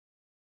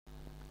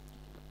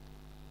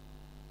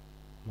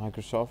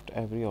Microsoft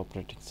every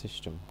operating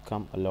system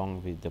come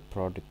along with the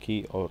product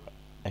key or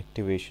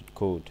activation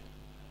code.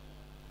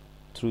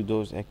 Through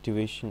those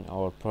activation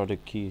or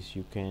product keys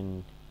you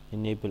can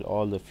enable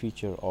all the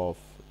feature of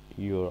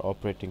your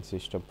operating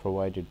system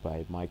provided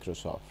by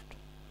Microsoft.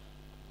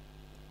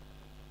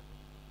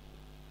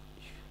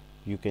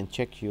 You can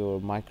check your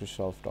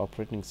Microsoft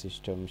operating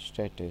system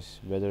status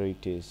whether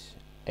it is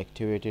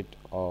activated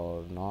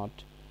or not.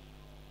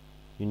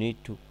 You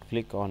need to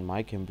click on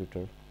My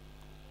Computer,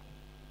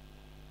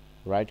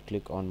 right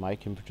click on My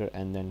Computer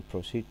and then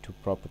proceed to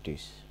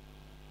Properties.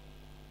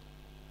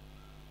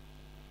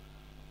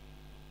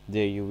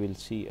 There you will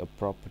see a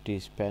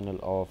properties panel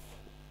of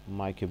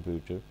My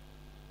Computer.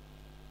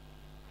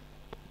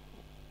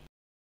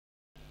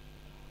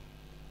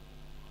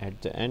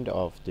 At the end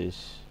of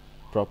this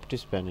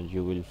properties panel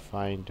you will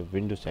find the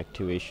Windows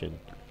Activation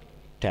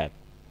tab,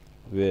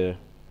 where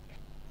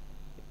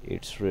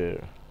it's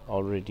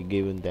already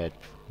given that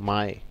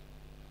my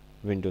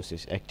Windows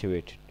is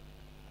activated.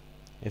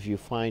 If you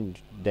find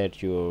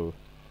that you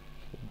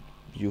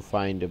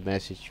find a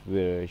message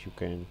where you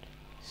can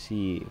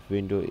see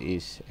Windows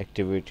is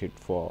activated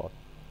for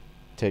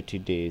 30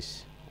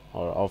 days,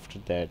 or after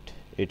that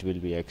it will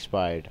be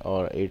expired,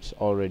 or it's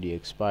already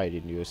expired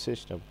in your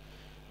system,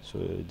 so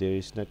there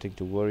is nothing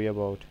to worry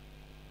about.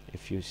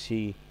 If you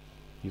see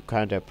you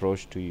can't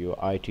approach to your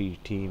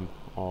IT team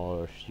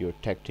or your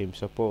tech team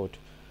support,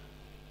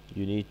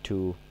 you need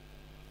to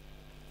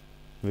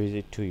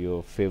visit to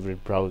your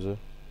favorite browser.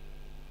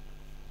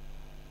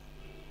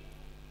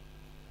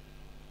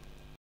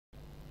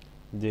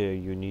 There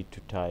you need to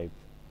type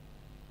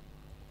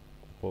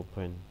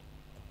open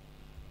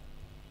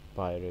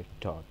pirate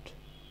dot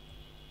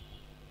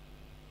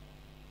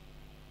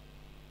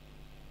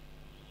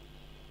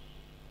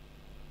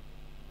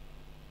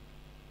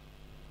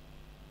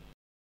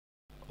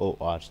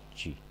org.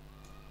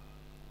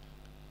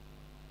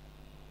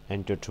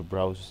 Enter to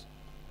browse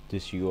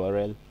this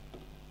URL.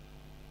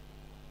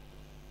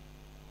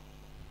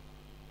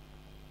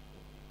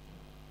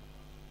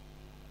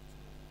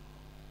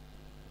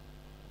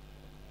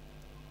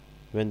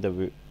 When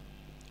the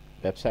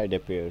website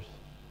appears,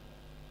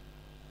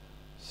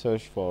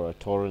 search for a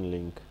torrent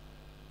link,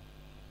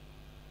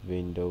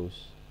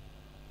 Windows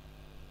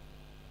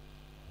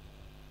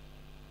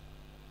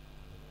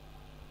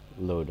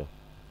Loader.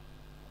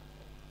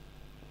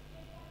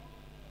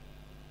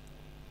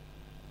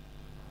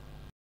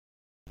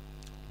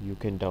 You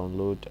can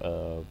download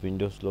a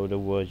Windows Loader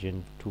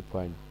version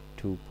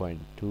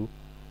 2.2.2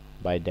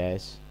 by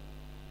DAS.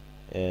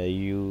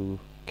 You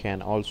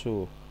can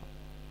also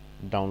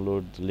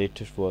download the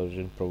latest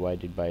version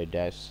provided by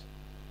DAS.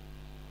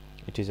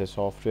 It is a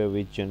software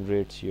which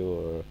generates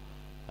your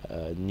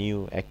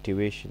new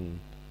activation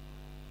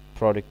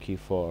product key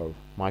for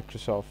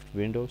Microsoft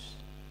Windows.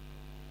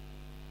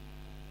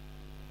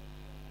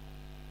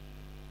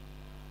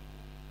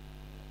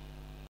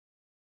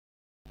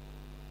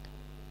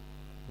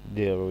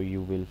 There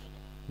you will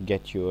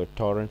get your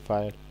torrent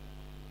file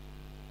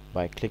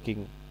by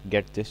clicking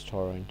get this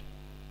torrent.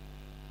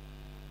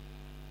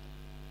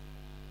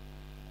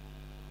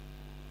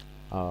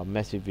 A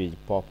message will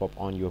pop up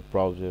on your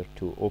browser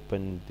to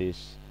open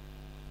this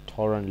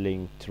torrent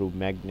link through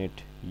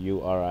Magnet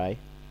URI.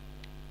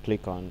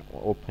 Click on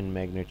open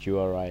Magnet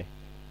URI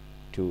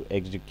to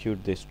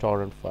execute this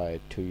torrent file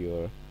to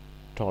your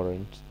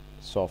torrent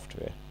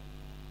software.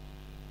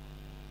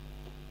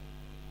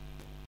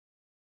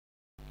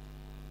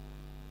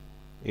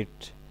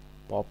 It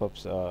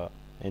pop-ups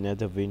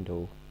another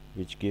window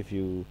which gives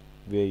you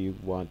where you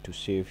want to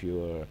save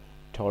your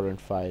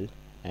torrent file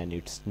and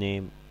its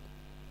name,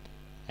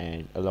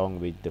 and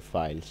along with the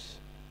files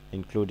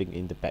including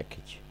in the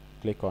package.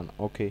 Click on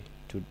OK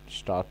to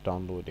start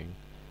downloading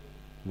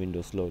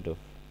Windows Loader.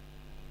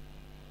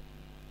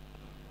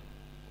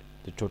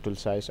 The total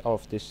size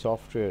of this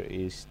software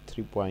is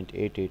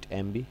 3.88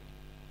 MB.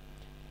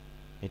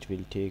 It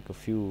will take a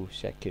few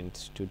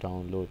seconds to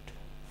download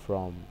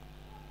from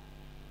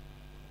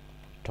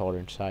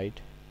torrent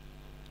site.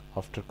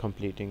 After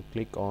completing,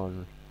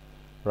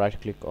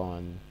 right click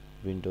on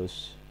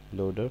Windows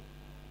Loader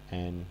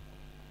and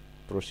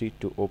proceed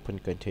to open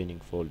containing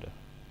folder.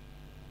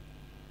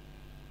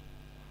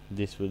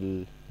 This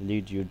will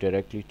lead you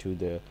directly to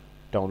the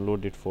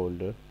downloaded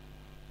folder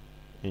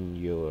in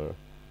your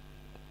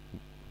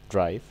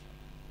drive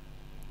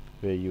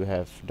where you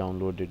have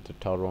downloaded the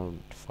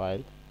torrent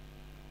file.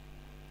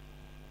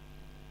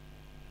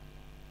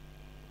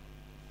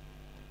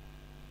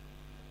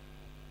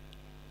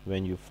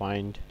 When you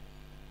find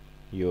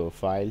your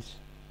files,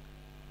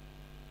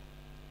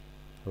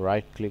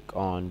 right click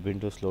on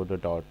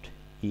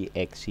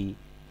windowsloader.exe.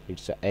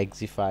 it's a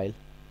exe file,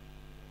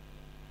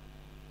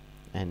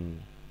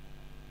 and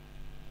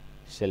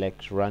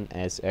select run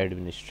as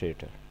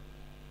administrator.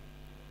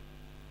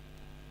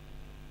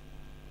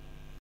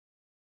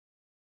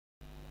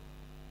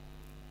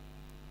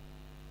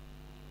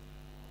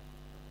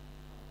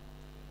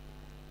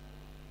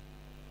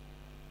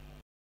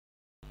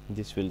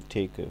 This will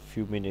take a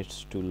few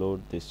minutes to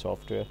load this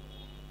software.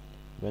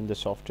 When the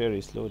software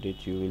is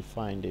loaded, you will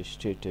find a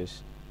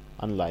status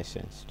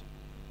unlicensed.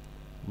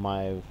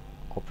 My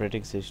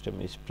operating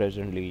system is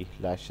presently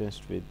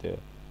licensed with the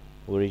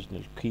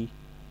original key.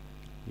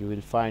 You will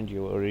find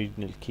your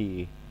original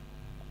key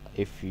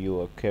if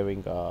you are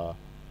carrying a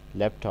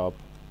laptop.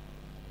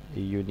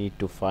 You need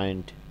to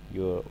find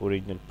your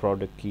original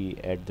product key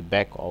at the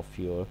back of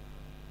your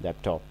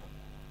laptop.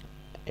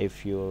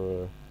 If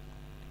you're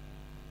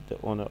the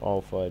owner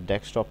of a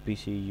desktop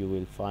PC, you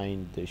will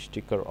find the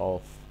sticker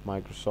of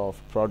Microsoft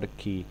product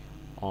key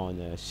on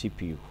a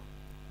CPU.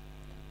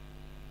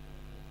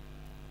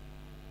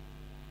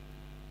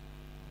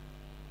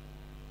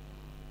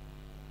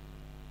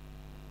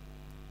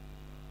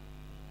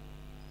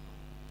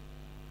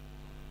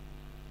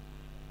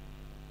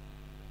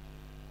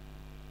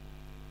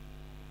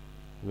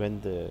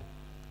 When the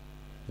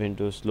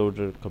Windows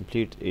loader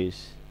complete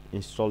its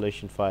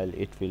installation file,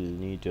 it will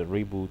need a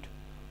reboot.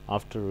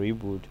 After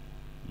reboot,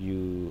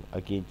 you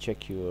again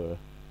check your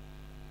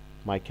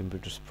My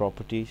Computer's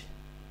properties,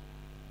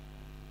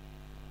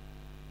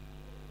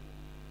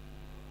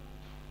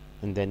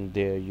 and then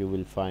there you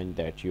will find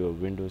that your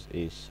Windows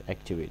is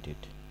activated.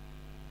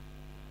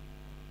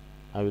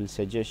 I will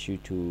suggest you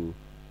to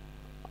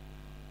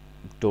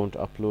don't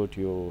update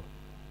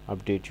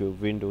your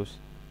Windows,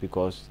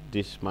 because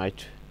this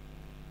might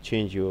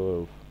change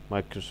your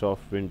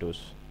Microsoft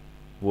Windows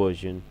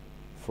version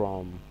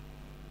from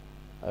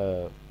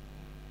uh,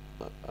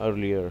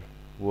 earlier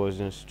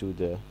versions to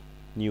the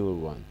newer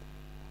one.